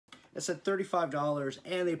It said $35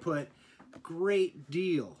 and they put great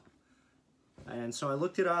deal. And so I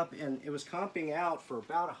looked it up and it was comping out for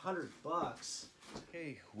about $100.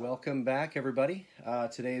 Okay, welcome back everybody.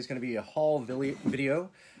 Today is going to be a haul video.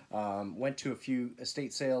 Went to a few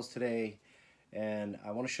estate sales today and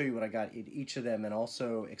I want to show you what I got in each of them and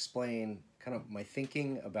also explain kind of my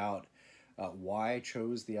thinking about why I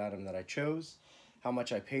chose the item that I chose, how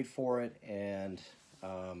much I paid for it, and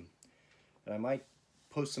I might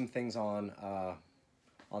post some things on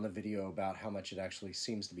the video about how much it actually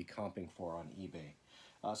seems to be comping for on eBay.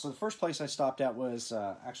 So the first place I stopped at was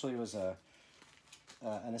actually it was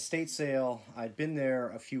an estate sale. I'd been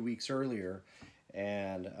there a few weeks earlier,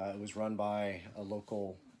 and it was run by a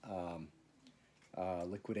local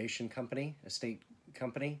liquidation company, estate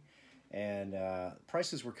company, and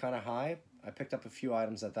prices were kind of high. I picked up a few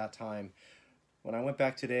items at that time. When I went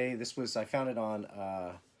back today, I found it on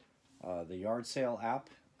the yard sale app,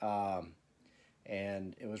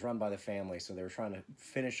 and it was run by the family, so they were trying to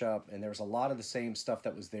finish up, and there was a lot of the same stuff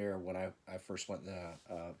that was there when I first went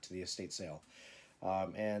to the estate sale.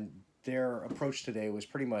 And their approach today was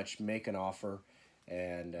pretty much make an offer,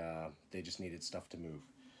 and they just needed stuff to move.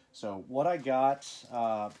 So what I got,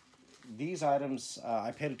 these items I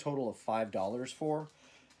paid a total of $5 for.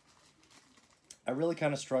 I really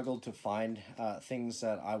kind of struggled to find things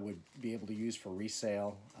that I would be able to use for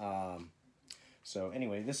resale. So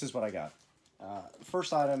anyway, this is what I got.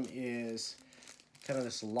 First item is kind of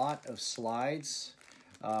this lot of slides.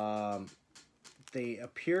 They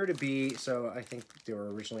appear to be, so I think they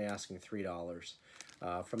were originally asking $3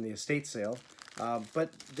 from the estate sale,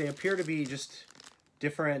 but they appear to be just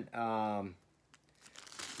different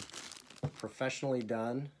professionally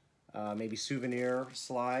done, maybe souvenir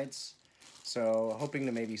slides. So hoping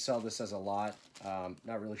to maybe sell this as a lot.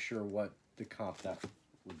 Not really sure what the comp that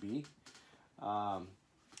would be.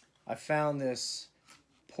 I found this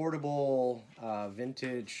portable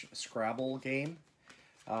vintage Scrabble game.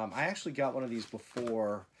 I actually got one of these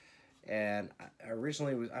before, and I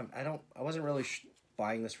originally I wasn't really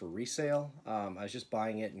buying this for resale. I was just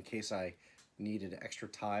buying it in case I needed extra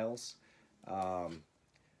tiles.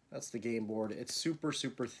 That's the game board. It's super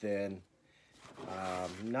thin.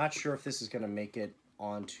 Not sure if this is going to make it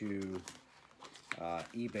onto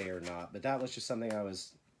eBay or not, but that was just something I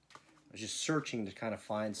was just searching to kind of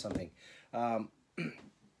find something.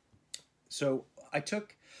 So I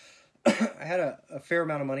had a fair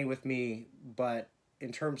amount of money with me, but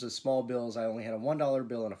in terms of small bills, I only had a $1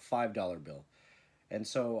 bill and a $5 bill. And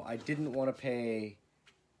so I didn't want to pay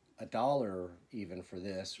 $1 even for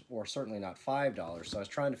this, or certainly not $5. So I was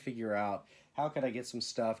trying to figure out how could I get some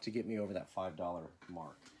stuff to get me over that $5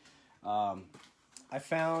 mark. I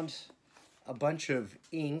found a bunch of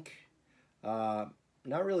ink.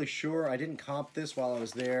 Not really sure. I didn't comp this while I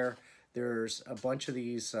was there. There's a bunch of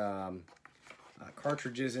these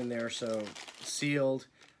cartridges in there, so sealed.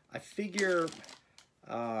 I figure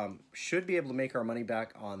should be able to make our money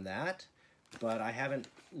back on that, but I haven't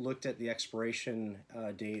looked at the expiration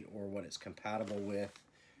date or what it's compatible with.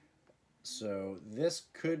 So this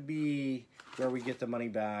could be where we get the money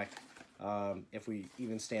back, if we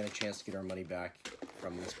even stand a chance to get our money back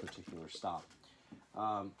from this particular stop.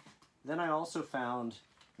 Then I also found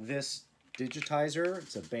this digitizer.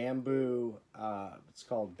 It's a bamboo, it's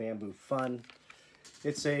called Bamboo Fun.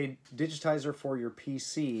 It's a digitizer for your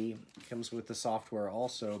PC. It comes with the software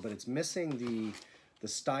also, but it's missing the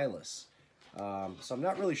stylus. So I'm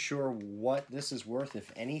not really sure what this is worth,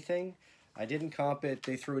 if anything. I didn't comp it.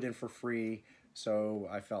 They threw it in for free, so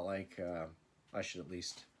I felt like I should at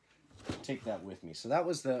least take that with me. So that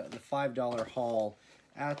was the $5 haul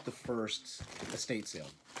at the first estate sale.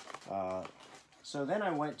 So then I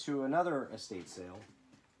went to another estate sale,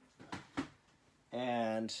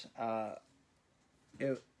 and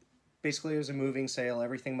basically it was a moving sale.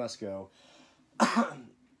 Everything must go.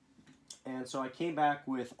 And so I came back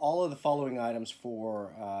with all of the following items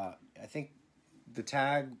for, I think the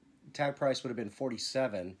tag price would have been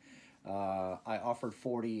 $47. I offered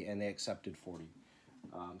 $40 and they accepted $40.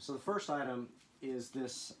 So the first item is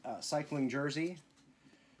this cycling jersey.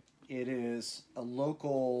 It is a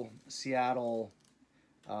local Seattle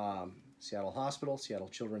hospital, Seattle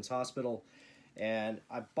Children's Hospital, and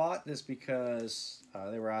I bought this because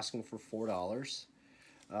they were asking for $4,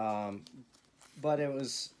 but it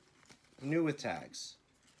was new with tags.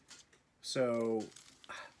 So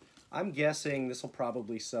I'm guessing this will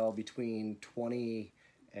probably sell between $20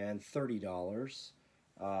 and $30.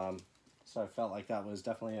 So I felt like that was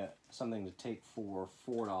definitely something to take for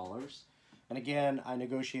 $4. And again, I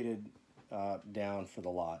negotiated down for the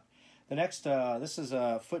lot. The next, this is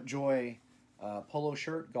a FootJoy polo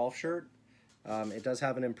shirt, golf shirt. It does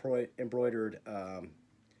have an embroidered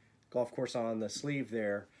golf course on the sleeve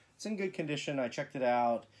there. It's in good condition. I checked it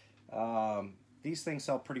out. These things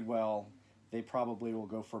sell pretty well. They probably will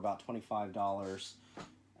go for about $25.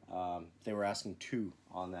 They were asking $2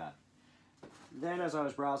 on that. Then as I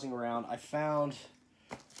was browsing around, I found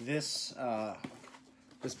this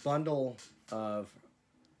this bundle of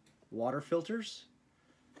water filters,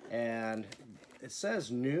 and it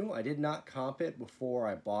says new. I did not comp it before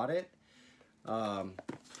I bought it.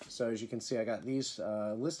 So as you can see, I got these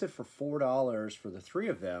listed for $4 for the 3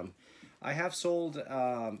 of them. I have sold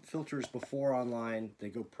filters before online. They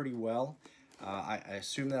go pretty well. I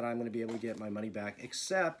assume that I'm going to be able to get my money back,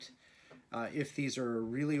 except if these are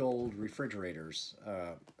really old refrigerators.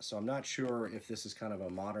 So I'm not sure if this is kind of a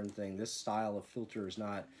modern thing. This style of filter is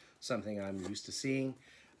not something I'm used to seeing.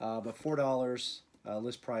 But $4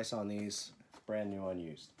 list price on these, brand new,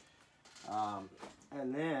 unused.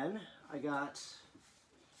 And then I got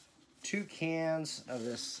 2 cans of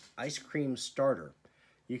this ice cream starter.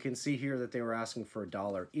 You can see here that they were asking for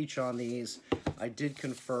 $1 each on these. I did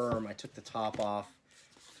confirm. I took the top off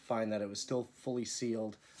to find that it was still fully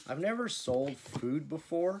sealed. I've never sold food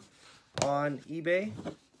before on eBay.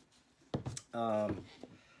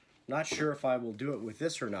 Not sure if I will do it with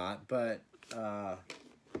this or not, but the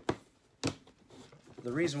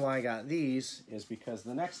reason why I got these is because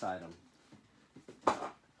the next item,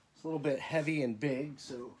 it's a little bit heavy and big,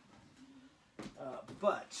 so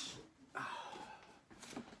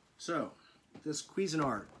so this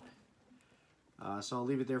Cuisinart. So I'll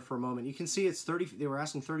leave it there for a moment. You can see it's 30. They were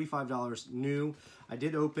asking $35 new. I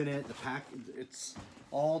did open it. The pack, it's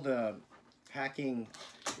all the packing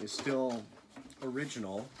is still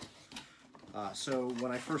original. So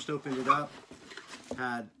when I first opened it up,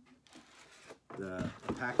 had the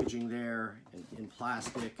packaging there in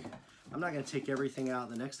plastic. I'm not going to take everything out.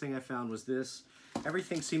 The next thing I found was this.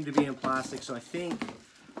 Everything seemed to be in plastic, so I think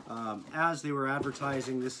as they were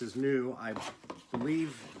advertising this is new, I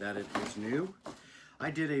believe that it is new.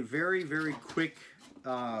 I did a very, very quick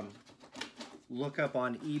look up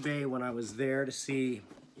on eBay when I was there to see,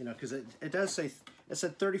 you know, because it does say, it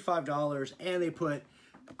said $35 and they put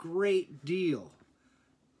great deal.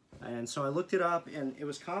 And so I looked it up and it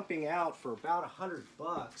was comping out for about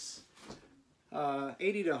 $100,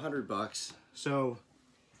 80 to $100. So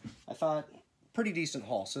I thought, pretty decent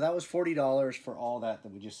haul. So that was $40 for all that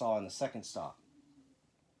we just saw in the second stop.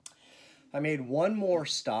 I made one more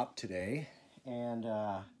stop today and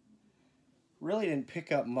really didn't pick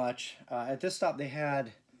up much. At this stop they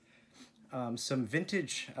had some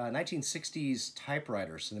vintage 1960s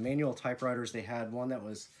typewriters. So the manual typewriters, they had one that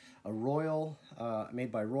was a Royal,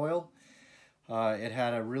 made by Royal. It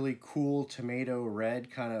had a really cool tomato red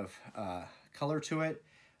kind of color to it.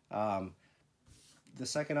 The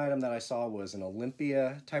second item that I saw was an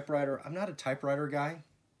Olympia typewriter. I'm not a typewriter guy,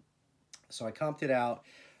 so I comped it out.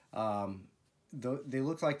 They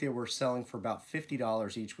looked like they were selling for about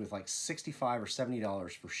 $50 each, with like $65 or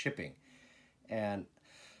 $70 for shipping. And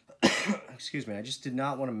excuse me, I just did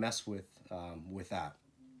not want to mess with that.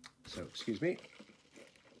 So excuse me.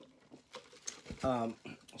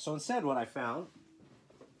 So instead, what I found,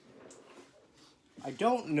 I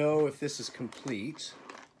don't know if this is complete,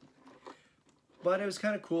 but it was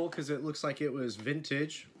kind of cool because it looks like it was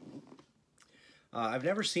vintage. I've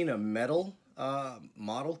never seen a metal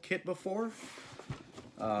model kit before.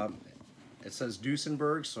 It says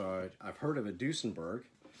Duesenberg, so I've heard of a Duesenberg.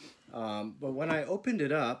 But when I opened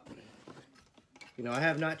it up, you know, I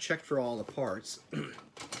have not checked for all the parts.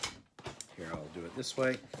 Here, I'll do it this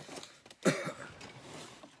way.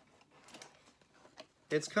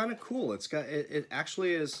 It's kind of cool. It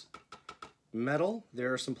actually is metal.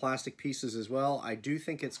 There are some plastic pieces as well. I do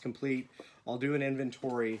think it's complete. I'll do an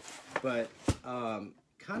inventory, but kind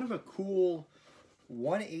of a cool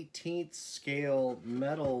 1/18 scale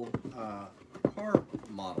metal car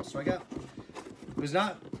model. So it was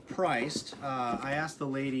not priced. I asked the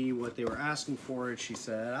lady what they were asking for it. She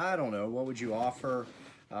said, I don't know, what would you offer?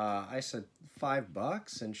 I said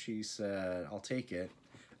 $5, and she said, I'll take it.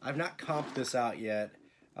 I've not comped this out yet.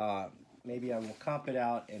 Maybe I will comp it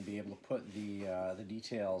out and be able to put the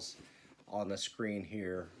details on the screen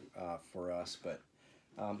here for us. But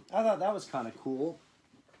I thought that was kind of cool.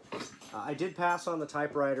 I did pass on the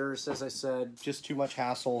typewriters, as I said, just too much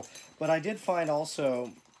hassle. But I did find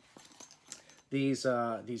also these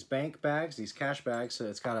bank bags, these cash bags. So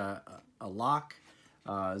it's got a lock,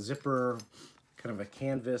 zipper, kind of a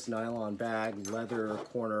canvas nylon bag, leather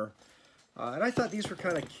corner. And I thought these were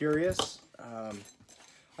kind of curious.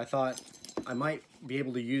 I thought I might be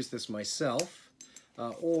able to use this myself,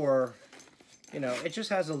 or you know, it just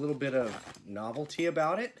has a little bit of novelty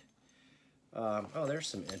about it. Oh, there's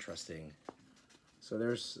some interesting. So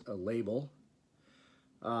there's a label.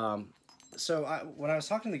 So when I was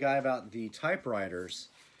talking to the guy about the typewriters,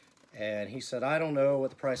 and he said, I don't know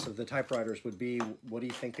what the price of the typewriters would be. What do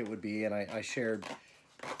you think it would be? And I shared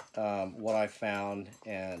what I found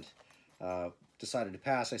and decided to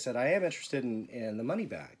pass. I said, I am interested in the money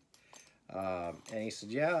bag. And he said,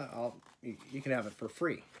 yeah, you can have it for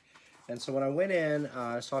free. And so when I went in,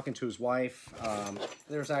 I was talking to his wife.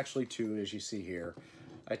 There's actually two, as you see here.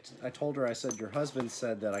 I told her, I said, your husband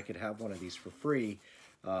said that I could have one of these for free.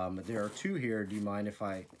 There are two here. Do you mind if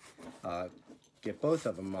I get both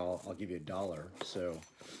of them? I'll give you $1. So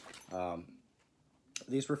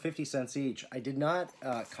these were 50 cents each. I did not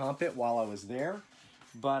comp it while I was there,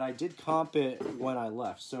 but I did comp it when I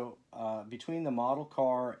left. So between the model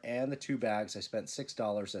car and the two bags, I spent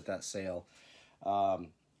 $6 at that sale.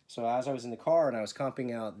 So as I was in the car and I was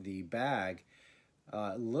comping out the bag,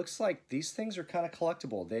 it looks like these things are kind of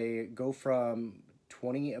collectible. They go from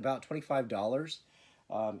about $25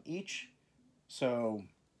 each. So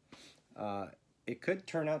it could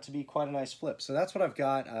turn out to be quite a nice flip. So that's what I've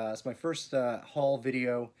got. It's my first haul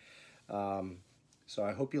video. So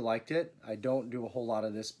I hope you liked it. I don't do a whole lot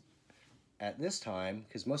of this at this time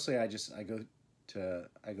because mostly I go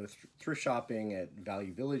through shopping at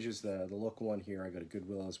Value Village is the local one here. I go to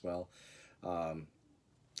Goodwill as well.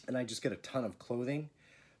 And I just get a ton of clothing.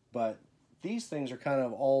 But these things are kind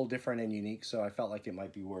of all different and unique, so I felt like it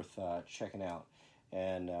might be worth checking out.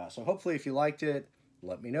 And so hopefully if you liked it,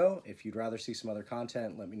 let me know. If you'd rather see some other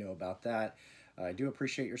content, let me know about that. I do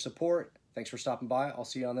appreciate your support. Thanks for stopping by. I'll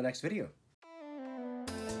see you on the next video.